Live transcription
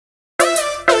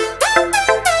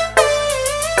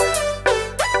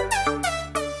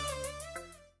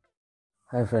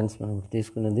Hi friends, మనం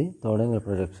తీసుకున్నది third angle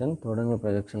projection. Third angle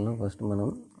ప్రొజెక్షన్లో first మనం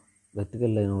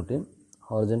వెర్టికల్ లైన్ ఒకటి,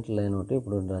 హారిజంటల్ లైన్ ఒకటి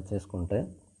ఇప్పుడు డ్రా చేసుకుంటే,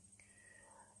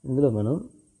 ఇందులో మనం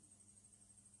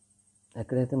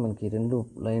ఎక్కడైతే మనకి రెండు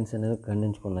లైన్స్ అనేవి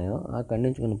ఖండించుకున్నాయో ఆ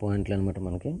ఖండించుకున్న పాయింట్లు అనమాట,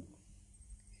 మనకి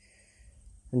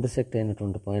ఇంటర్సెక్ట్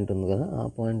అయినటువంటి పాయింట్ ఉంది కదా, ఆ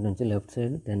పాయింట్ నుంచి left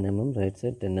side 10 mm, right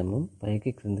side 10 mm,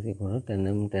 పైకి క్రిందికి కూడా 10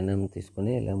 mm 10 mm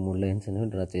తీసుకొని ఇలా 3 లైన్స్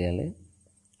అనేవి డ్రా చేయాలి.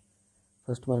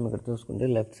 ఫస్ట్ మనం ఇక్కడ చూసుకుంటే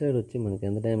లెఫ్ట్ సైడ్ వచ్చి మనకి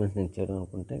ఎంత డైమెన్షన్ ఇచ్చాడు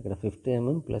అనుకుంటే, ఇక్కడ 50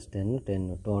 mm ప్లస్ 10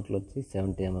 టోటల్ వచ్చి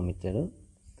 70 mm ఇచ్చాడు.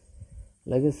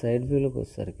 అలాగే సైడ్ వ్యూలోకి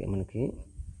వచ్చేసరికి మనకి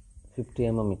 50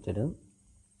 mm ఇచ్చాడు.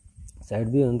 సైడ్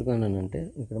వ్యూ ఎందుకు అన్నానంటే,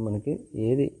 ఇక్కడ మనకి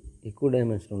ఏది ఎక్కువ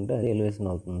డైమెన్షన్ ఉంటే అది ఎలివేషన్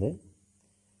అవుతుంది.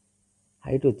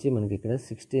 హైట్ వచ్చి మనకి ఇక్కడ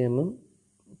 60 mm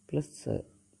ప్లస్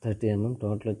 30 mm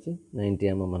టోటల్ వచ్చి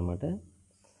 90 mm అనమాట.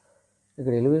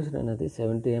 ఇక్కడ ఎలివేషన్ అనేది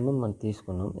 70 mm మనం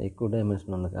తీసుకున్నాం, ఎక్కువ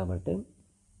డైమెన్షన్ ఉంది కాబట్టి,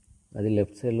 అది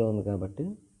లెఫ్ట్ సైడ్లో ఉంది కాబట్టి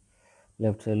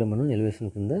లెఫ్ట్ సైడ్లో మనం ఎలివేషన్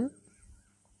కింద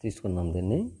తీసుకున్నాం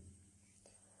దీన్ని.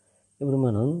 ఇప్పుడు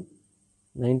మనం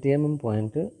 90 mm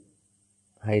పాయింట్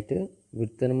హైట్,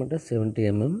 విడ్త్ అనమాట 70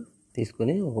 mm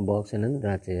తీసుకొని ఒక బాక్స్ అనేది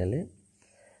డ్రా చేయాలి.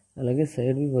 అలాగే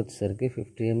సైడ్ వ్యూ వచ్చేసరికి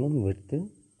 50 mm విడ్త్,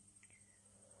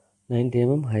 90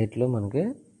 mm హైట్లో మనకి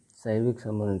సైడ్ వ్యూకి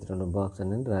సంబంధించిన బాక్స్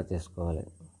అనేది డ్రా చేసుకోవాలి.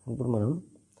 ఇప్పుడు మనం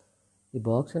ఈ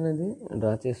బాక్స్ అనేది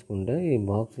డ్రా చేసుకుంటే, ఈ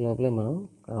బాక్స్ లోపలే మనం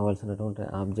కావాల్సినటువంటి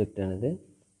ఆబ్జెక్ట్ అనేది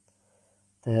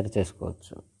తయారు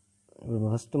చేసుకోవచ్చు. ఇప్పుడు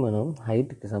ఫస్ట్ మనం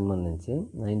హైట్కి సంబంధించి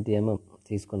 90 mm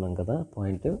తీసుకున్నాం కదా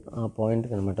పాయింట్, ఆ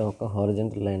పాయింట్కి అనమాట ఒక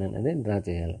హారిజంటల్ లైన్ అనేది డ్రా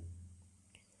చేయాలి.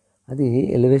 అది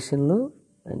ఎలివేషన్లో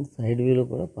అండ్ సైడ్ వ్యూలో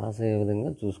కూడా పాస్ అయ్యే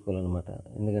విధంగా చూసుకోవాలన్నమాట,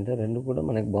 ఎందుకంటే రెండు కూడా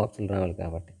మనకి బాక్సులు రావాలి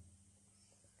కాబట్టి.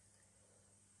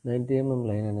 90 mm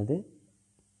లైన్ అనేది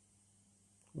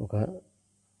ఒక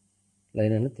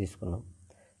లైన్ అనేది తీసుకున్నాం.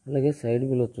 అలాగే సైడ్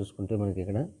వ్యూలో చూసుకుంటే మనకి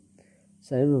ఇక్కడ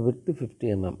సైడ్ విడ్త్ 50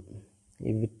 mm,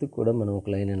 ఈ విడ్త్ కూడా మనం ఒక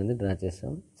లైన్ అనేది డ్రా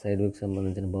చేసాం. సైడ్ వ్యూకి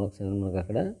సంబంధించిన బాక్స్ అనేది మనకు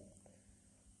అక్కడ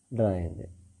డ్రా అయింది.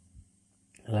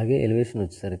 అలాగే ఎలివేషన్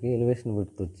వచ్చేసరికి ఎలివేషన్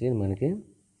విడ్త్ వచ్చి మనకి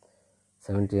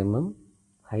 70 mm,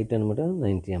 హైట్ అనమాట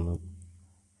 90 mm.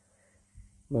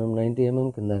 మనం 90 mm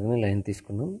కిందనే లైన్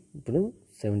తీసుకున్నాం. ఇప్పుడు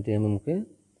 70 mmకి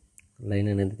లైన్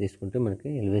అనేది తీసుకుంటే మనకి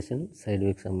ఎలివేషన్ సైడ్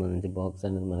వ్యూకి సంబంధించి బాక్స్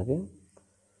అనేది మనకి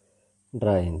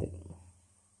డ్రా అయింది.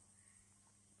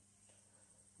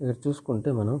 ఇక్కడ చూసుకుంటే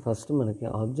మనం ఫస్ట్ మనకి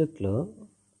ఆబ్జెక్ట్లో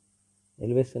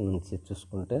ఎలివేషన్ నుంచి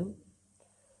చూసుకుంటే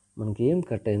మనకి ఏం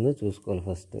కట్ అయిందో చూసుకోవాలి.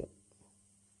 ఫస్ట్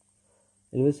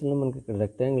ఎలివేషన్లో మనకి ఇక్కడ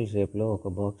రెక్టాంగిల్ షేప్లో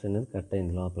ఒక బాక్స్ అనేది కట్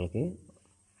అయింది లోపలికి.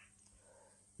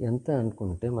 ఎంత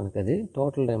అనుకుంటే మనకి అది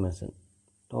టోటల్ డైమెన్షన్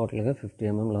టోటల్గా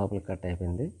 50 mm లోపలికి కట్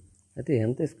అయిపోయింది. అయితే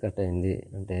ఎంత కట్ అయింది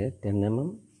అంటే 10 mm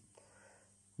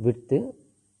విడ్త్,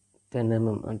 10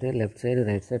 mm అంటే left side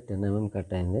right side 10 mm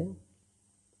cut అయింది.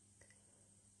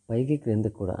 పైకి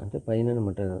క్రిందికి కూడా అంటే పైన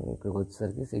అనమాట, ఇక్కడికి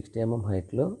వచ్చేసరికి 60 mm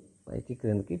హైట్లో పైకి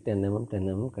క్రిందికి 10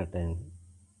 mm కట్ అయింది.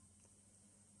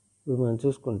 ఇప్పుడు మనం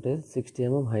చూసుకుంటే 60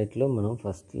 mm హైట్లో మనం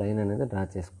ఫస్ట్ లైన్ అనేది డ్రా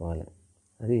చేసుకోవాలి.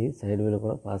 అది సైడ్ వ్యూలో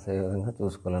కూడా పాస్ అయ్యే విధంగా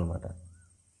చూసుకోవాలన్నమాట.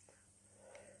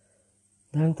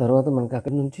 దాని తర్వాత మనకి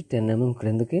అక్కడి నుంచి 10 mm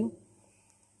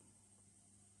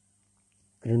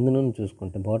క్రింద నుంచి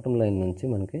చూసుకుంటే బాటమ్ లైన్ నుంచి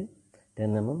మనకి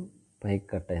 10 mm పైకి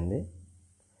కట్ అయింది.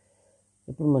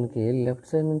 ఇప్పుడు మనకి లెఫ్ట్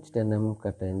సైడ్ నుంచి 10 mm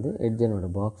కట్ అయింది, ఎడ్జ్ అనమాట,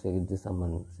 బాక్స్ ఎడ్జ్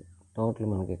సంబంధించి. టోటల్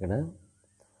మనకి ఇక్కడ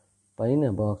పైన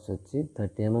బాక్స్ వచ్చి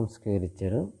 30 mm స్క్వేర్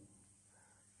ఇచ్చారు.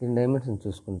 దీని డైమెన్షన్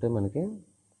చూసుకుంటే మనకి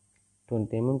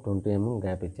 20 mm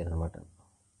గ్యాప్ ఇచ్చారు అనమాట.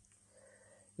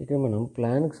 ఇక్కడ మనం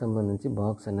ప్లాన్కి సంబంధించి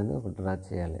బాక్స్ అనేది ఒక డ్రా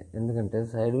చేయాలి, ఎందుకంటే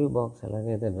సైడ్ వ్యూ బాక్స్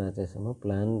ఎలాగైతే డ్రా చేసామో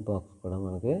ప్లాన్ బాక్స్ కూడా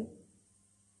మనకి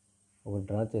ఒక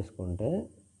డ్రా చేసుకుంటే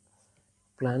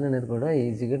ప్లాన్ అనేది కూడా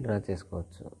ఈజీగా డ్రా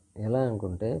చేసుకోవచ్చు. ఎలా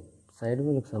అనుకుంటే సైడ్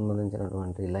వ్యూకి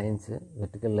సంబంధించినటువంటి లైన్స్,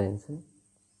 వెర్టికల్ లైన్స్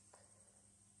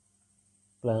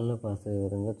ప్లాన్లో పాస్ అయ్యే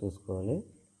విధంగా చూసుకోవాలి.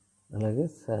 అలాగే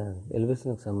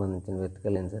ఎలివేషన్కి సంబంధించిన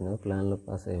వెర్టికల్ లైన్స్ అనేవి ప్లాన్లో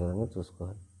పాస్ అయ్యే విధంగా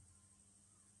చూసుకోవాలి.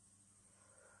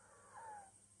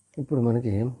 ఇప్పుడు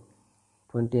మనకి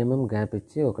 20 mm గ్యాప్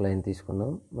ఇచ్చి ఒక లైన్ తీసుకున్నాం.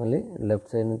 మళ్ళీ లెఫ్ట్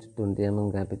సైడ్ నుంచి 20 mm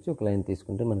గ్యాప్ ఇచ్చి ఒక లైన్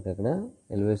తీసుకుంటే మనకి అక్కడ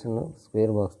ఎలివేషన్లో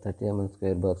square box 30 mm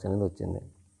square box అనేది వచ్చింది.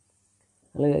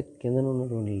 అలాగే కింద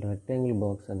ఉన్నటువంటి రెక్టాంగిల్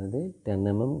బాక్స్ అనేది 10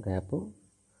 mm గ్యాప్,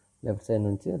 లెఫ్ట్ సైడ్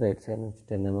నుంచి రైట్ సైడ్ నుంచి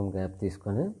 10 mm గ్యాప్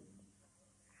తీసుకొని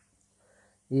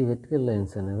ఈ వెర్టికల్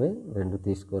లైన్స్ అనేవి రెండు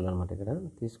తీసుకోవాలన్నమాట. ఇక్కడ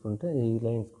తీసుకుంటే ఈ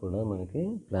లైన్స్ కూడా మనకి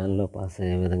ప్లాన్లో పాస్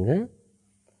అయ్యే విధంగా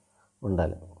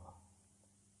ఉండాలి.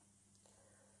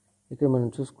 ఇక్కడ మనం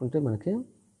చూసుకుంటే మనకి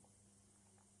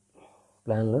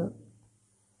ప్లాన్లో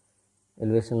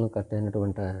ఎలివేషన్లో కట్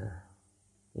అయినటువంటి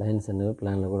లైన్స్ అనేవి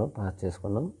ప్లాన్లో కూడా పాస్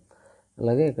చేసుకున్నాం.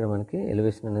 అలాగే ఇక్కడ మనకి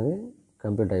ఎలివేషన్ అనేది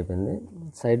కంప్లీట్ అయిపోయింది.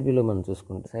 సైడ్ వ్యూలో మనం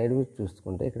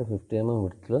చూసుకుంటే ఇక్కడ 50 mm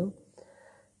విడ్త్లో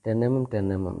 10 mm 10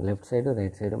 mm left side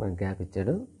right side మనకి గ్యాప్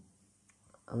ఇచ్చాడు.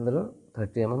 అందులో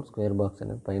 30 mm స్క్వేర్ బాక్స్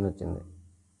అనేది పైన వచ్చింది.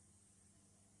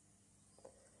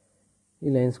 ఈ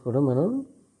లైన్స్ కూడా మనం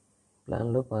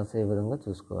ప్లాన్లో పాస్ అయ్యే విధంగా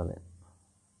చూసుకోవాలి.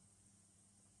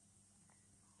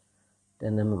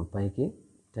 10 mm పైకి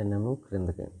 10 mm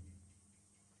క్రిందకి,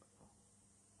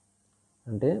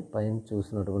 అంటే పైన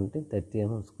చూసినటువంటి 30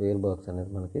 mm స్క్వేర్ బాక్స్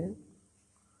అనేది మనకి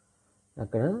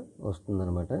అక్కడ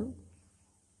వస్తుందన్నమాట.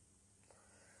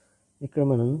 ఇక్కడ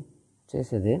మనం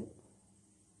చేసేది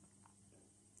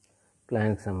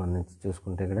ప్లాన్కి సంబంధించి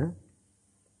చూసుకుంటే ఇక్కడ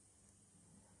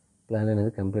ప్లాన్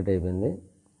అనేది కంప్లీట్ అయిపోయింది.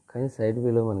 కానీ సైడ్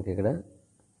వ్యూలో మనకి ఇక్కడ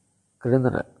క్రింద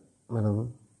మనం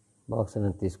బాక్స్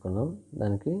అనేది తీసుకున్నాం.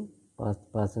 దానికి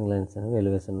పాసింగ్ లైన్స్ అనేవి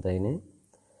ఎలివేషన్ అయినాయి.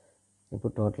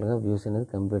 ఇప్పుడు టోటల్గా వ్యూస్ అనేది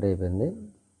కంప్లీట్ అయిపోయింది.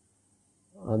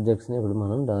 ఆబ్జెక్ట్స్ని ఇప్పుడు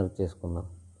మనం డార్క్ చేసుకుందాం.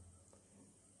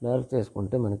 డార్క్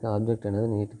చేసుకుంటే మనకి ఆబ్జెక్ట్ అనేది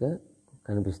నీట్గా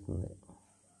కనిపిస్తుంది.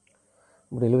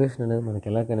 ఇప్పుడు ఎలివేషన్ అనేది మనకి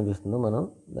ఎలా కనిపిస్తుందో మనం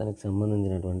దానికి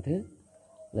సంబంధించినటువంటి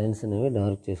లైన్స్ అనేవి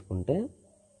డార్క్ చేసుకుంటే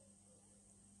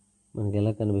మనకి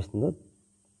ఎలా కనిపిస్తుందో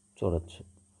చూడొచ్చు.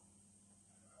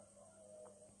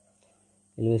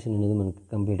 ఎలివేషన్ అనేది మనకి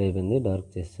కంప్లీట్ అయిపోయింది. డార్క్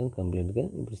చేస్తాం కంప్లీట్గా.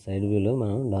 ఇప్పుడు సైడ్ వ్యూలో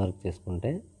మనం డార్క్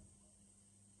చేసుకుంటే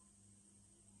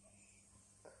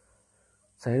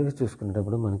సైడ్ వ్యూ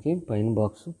చూసుకునేటప్పుడు మనకి పైన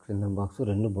బాక్స్ క్రింద బాక్స్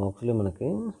 2 బాక్సులు మనకి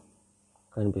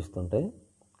కనిపిస్తుంటాయి.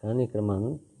 కానీ ఇక్కడ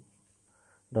మనం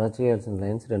డ్రా చేయాల్సిన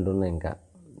లైన్స్ 2 ఉన్నాయి. ఇంకా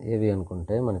ఏవి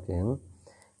అనుకుంటే మనకి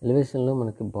ఎలివేషన్లో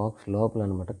మనకి బాక్స్ లోపల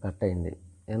అనమాట కట్ అయింది.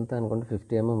 ఎంత అనుకుంటే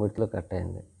 50 mm విడ్త్లో కట్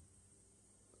అయింది.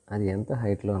 అది ఎంత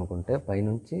హైట్లో అనుకుంటే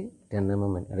పైనుంచి 10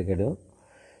 mm అడిగాడు,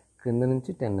 క్రింద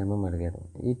నుంచి 10 mm అడిగాడు.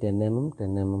 ఈ 10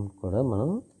 mm కూడా మనం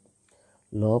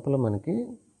లోపల మనకి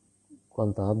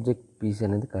కొంత ఆబ్జెక్ట్ పీస్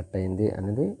అనేది కట్ అయింది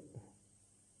అనేది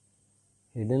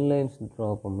హిడెన్ లైన్స్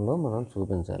రూపంలో మనం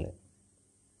చూపించాలి.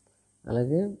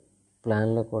 అలాగే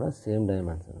ప్లాన్లో కూడా సేమ్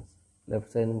డైమెన్షన్స్.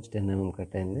 లెఫ్ట్ సైడ్ నుంచి 10 mm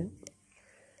కట్ అయింది,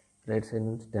 రైట్ సైడ్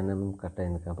నుంచి 10 mm కట్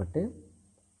అయింది. కాబట్టి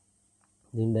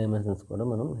దీని డైమెన్షన్స్ కూడా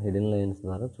మనం హిడెన్ లైన్స్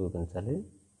ద్వారా చూపించాలి.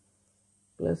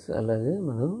 ప్లస్ అలాగే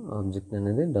మనం ఆబ్జెక్ట్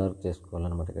అనేది డార్క్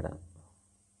చేసుకోవాలన్నమాట. ఇక్కడ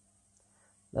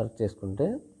డార్క్ చేసుకుంటే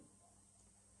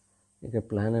ఇక్కడ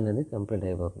ప్లాన్ అనేది కంప్లీట్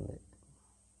అయిపోతుంది.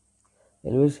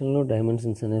 ఎలివేషన్లో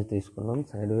డైమెన్షన్స్ అనేది తీసుకున్నాం,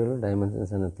 సైడ్ వ్యూలో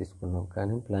డైమెన్షన్స్ అనేది తీసుకున్నాం.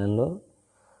 కానీ ప్లాన్లో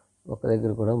ఒక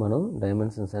దగ్గర కూడా మనం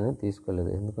డైమెన్షన్స్ అనేది తీసుకోలేదు.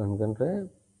 ఎందుకంటే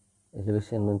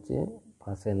ఎలివేషన్ నుంచి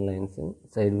పాస్ అయిన లైన్స్,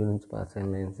 సైడ్ వ్యూ నుంచి పాస్ అయిన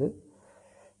లైన్స్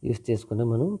యూస్ చేసుకుని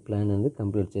మనం ప్లాన్ అనేది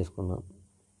కంప్లీట్ చేసుకున్నాం.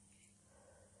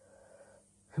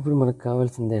 ఇప్పుడు మనకు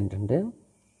కావాల్సింది ఏంటంటే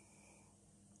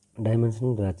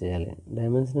డైమెన్షనింగ్ డ్రా చేయాలి.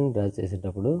 డైమెన్షనింగ్ డ్రా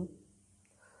చేసేటప్పుడు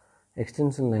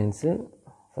ఎక్స్టెన్షన్ లైన్స్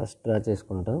ఫస్ట్ డ్రా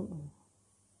చేసుకుంటాం.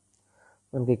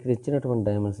 మనకి ఇక్కడ ఇచ్చినటువంటి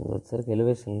డైమెన్షన్స్ వచ్చేసరికి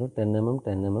ఎలివేషన్లో 10 mm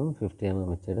 10 mm 50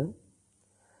 mm ఇచ్చాడు.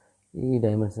 ఈ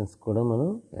డైమెన్షన్స్ కూడా మనం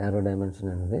యారో డైమెన్షన్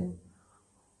అనేది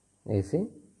వేసి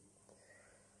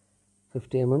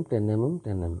 50 mm 10 mm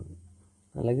 10 mm.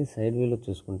 అలాగే సైడ్ వ్యూలో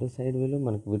చూసుకుంటే సైడ్ వ్యూలో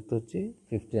మనకి విడ్త్ వచ్చి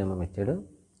 50 mm ఇచ్చాడు.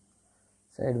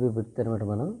 సైడ్ వ్యూ విడ్త్ అనమాట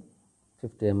మనం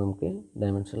 50 mmకి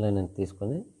డైమెన్షన్ లైన్ అనేది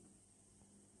తీసుకొని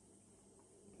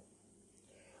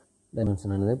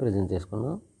డైమెన్షన్ అనేది ప్రజెంట్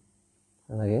చేసుకున్నాం.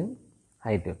 అలాగే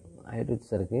హైట్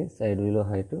వచ్చేసరికి సైడ్ వ్యూలో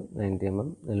హైట్ 90 mm,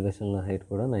 ఎలివేషన్లో హైట్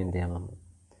కూడా 90 mm.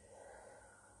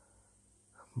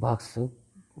 బాక్స్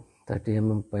 30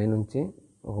 mm పైనుంచి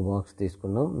ఒక బాక్స్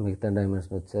తీసుకున్నాం. మిగతా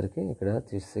డైమెన్షన్ వచ్చేసరికి ఇక్కడ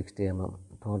 60 mm,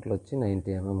 టోటల్ వచ్చి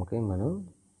 90 mmకి మనం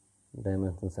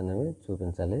డైమెన్షన్స్ అనేవి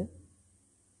చూపించాలి.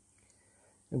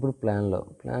 ఇప్పుడు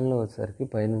ప్లాన్లో వచ్చేసరికి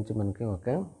పైనుంచి మనకి ఒక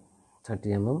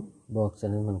 30 mm బాక్స్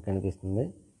అనేది మనకు కనిపిస్తుంది.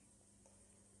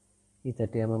 ఈ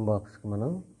 30 mm బాక్స్కి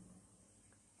మనం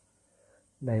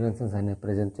డైమెన్షన్స్ అనేవి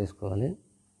ప్రజెంట్ చేసుకోవాలి.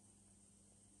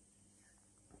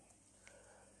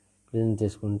 ప్రజెంట్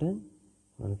చేసుకుంటే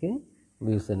మనకి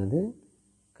వ్యూస్ అనేది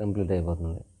కంప్లీట్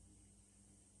అయిపోతుంది.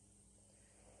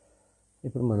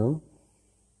 ఇప్పుడు మనం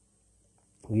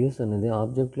వ్యూస్ అనేది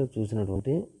ఆబ్జెక్ట్లో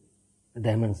చూసినటువంటి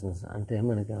డైమెన్షన్స్, అంటే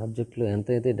మనకి ఆబ్జెక్ట్లో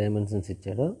ఎంతైతే డైమెన్షన్స్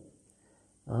ఇచ్చాడో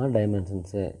ఆ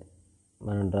డైమెన్షన్సే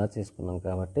మనం డ్రా చేసుకున్నాం.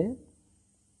 కాబట్టి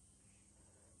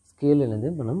స్కేల్ అనేది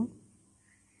మనం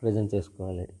ప్రజెంట్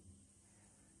చేసుకోవాలి.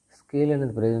 స్కేల్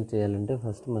అనేది ప్రజెంట్ చేయాలంటే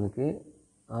ఫస్ట్ మనకి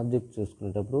ఆబ్జెక్ట్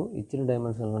చూసుకునేటప్పుడు ఇచ్చిన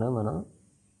డైమెన్షన్లోనే మనం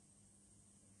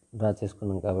డ్రా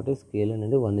చేసుకున్నాం. కాబట్టి స్కేల్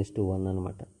అనేది 1:1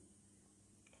 అనమాట.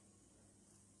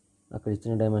 అక్కడ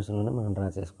ఇచ్చిన డైమెన్షన్లోనే మనం డ్రా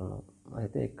చేసుకున్నాం.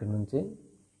 అయితే ఇక్కడ నుంచి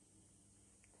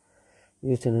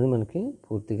వ్యూస్ అనేది మనకి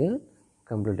పూర్తిగా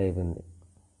కంప్లీట్ అయిపోయింది.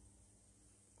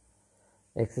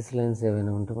 ఎక్సెస్ లైన్స్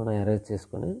ఏవైనా ఉంటే మనం అరేంజ్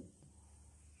చేసుకొని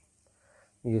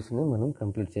వ్యూస్ని మనం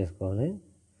కంప్లీట్ చేసుకోవాలి.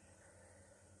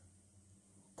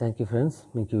 Thank you friends.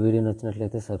 మీకు ఈ వీడియో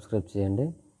నచ్చినట్లయితే సబ్స్క్రైబ్ చేయండి,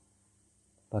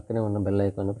 పక్కనే ఉన్న బెల్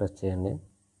ఐకాన్ని ప్రెస్ చేయండి,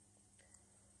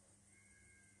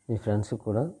 మీ ఫ్రెండ్స్కి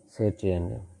కూడా షేర్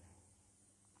చేయండి.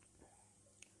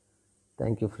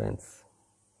 Thank you friends.